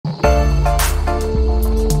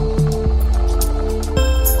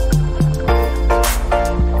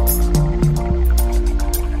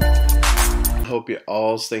hope you're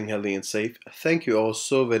all staying healthy and safe. Thank you all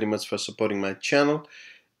so very much for supporting my channel.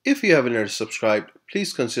 If you haven't already subscribed,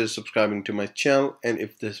 please consider subscribing to my channel, and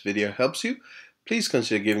if this video helps you, please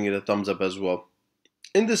consider giving it a thumbs up as well.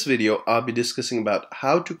 In this video, I'll be discussing about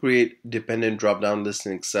how to create dependent drop-down lists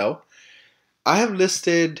in Excel. I have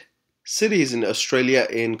listed cities in Australia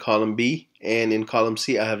in column B, and in column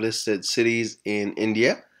C I have listed cities in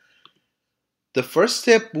India. The first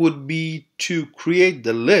step would be to create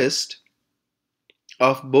the list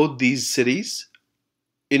of both these cities.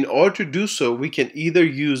 In order to do so, we can either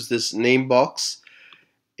use this name box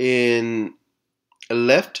in a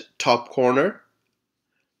left top corner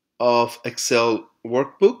of Excel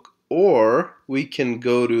workbook, or we can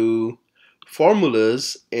go to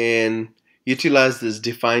formulas and utilize this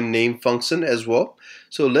define name function as well.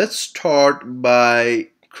 So let's start by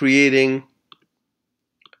creating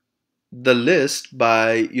the list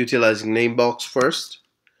by utilizing name box first.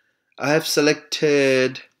 I have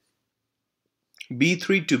selected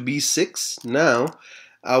B3 to B6. Now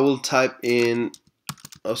I will type in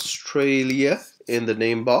Australia in the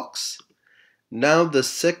name box. Now the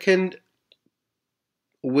second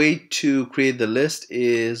way to create the list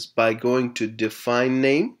is by going to define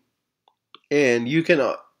name, and you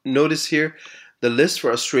can notice here the list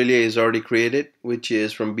for Australia is already created, which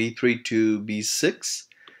is from B3 to B6.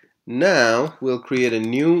 Now we'll create a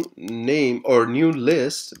new name or new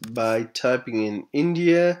list by typing in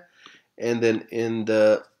India, and then in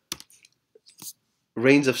the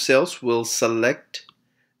range of cells we'll select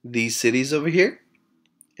these cities over here,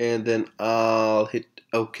 and then I'll hit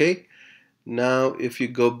OK. Now if you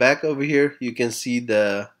go back over here, you can see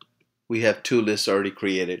we have two lists already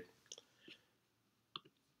created.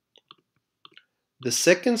 The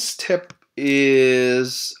second step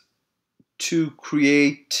is to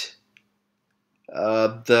create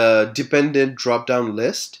the dependent drop-down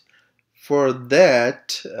list. For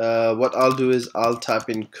that, what I'll do is I'll type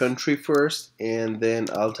in country first, and then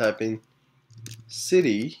I'll type in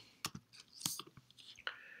city,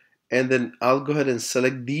 and then I'll go ahead and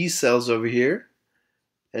select these cells over here,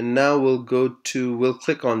 and now we'll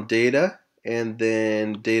click on data and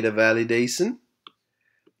then data validation.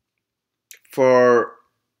 For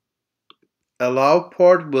allow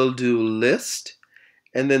part, we'll do list,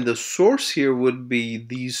 and then the source here would be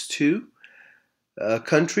these two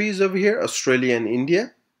countries over here, Australia and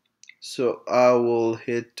India. So I will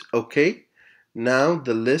hit OK. Now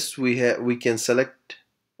the list we can select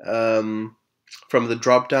from the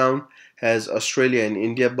drop down has Australia and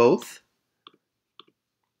India both.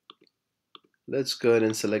 Let's go ahead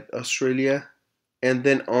and select Australia, and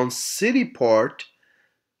then on city part,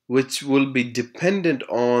 which will be dependent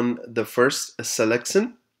on the first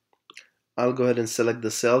selection, I'll go ahead and select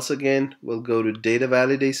the cells again. We'll go to data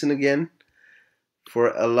validation again.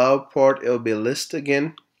 For allow part, it'll be a list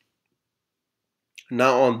again.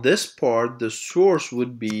 Now on this part, the source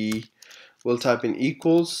would be, we'll type in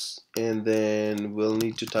equals, and then we'll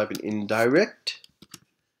need to type in indirect.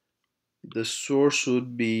 The source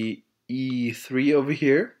would be E3 over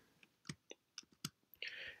here.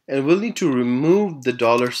 And we'll need to remove the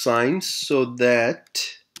dollar signs so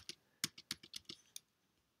that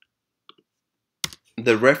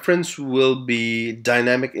the reference will be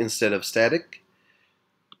dynamic instead of static.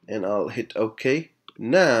 And I'll hit OK.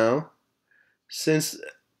 Now, since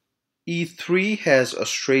E3 has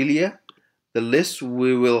Australia, the list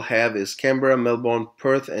we will have is Canberra, Melbourne,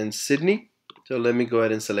 Perth, and Sydney. So let me go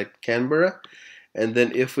ahead and select Canberra. And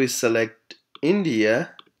then if we select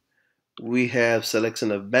India, we have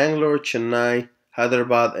selection of Bangalore, Chennai,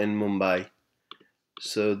 Hyderabad, and Mumbai.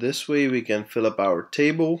 So this way we can fill up our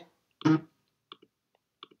table.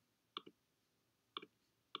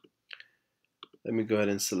 Let me go ahead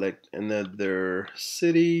and select another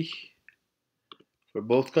city for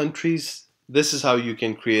both countries. This is how you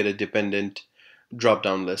can create a dependent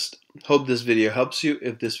drop-down list. Hope this video helps you.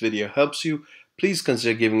 If this video helps you, please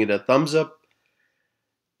consider giving it a thumbs up.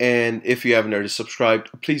 And if you haven't already subscribed,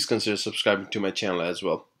 please consider subscribing to my channel as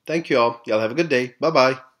well. Thank you all. Y'all have a good day.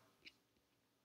 Bye-bye.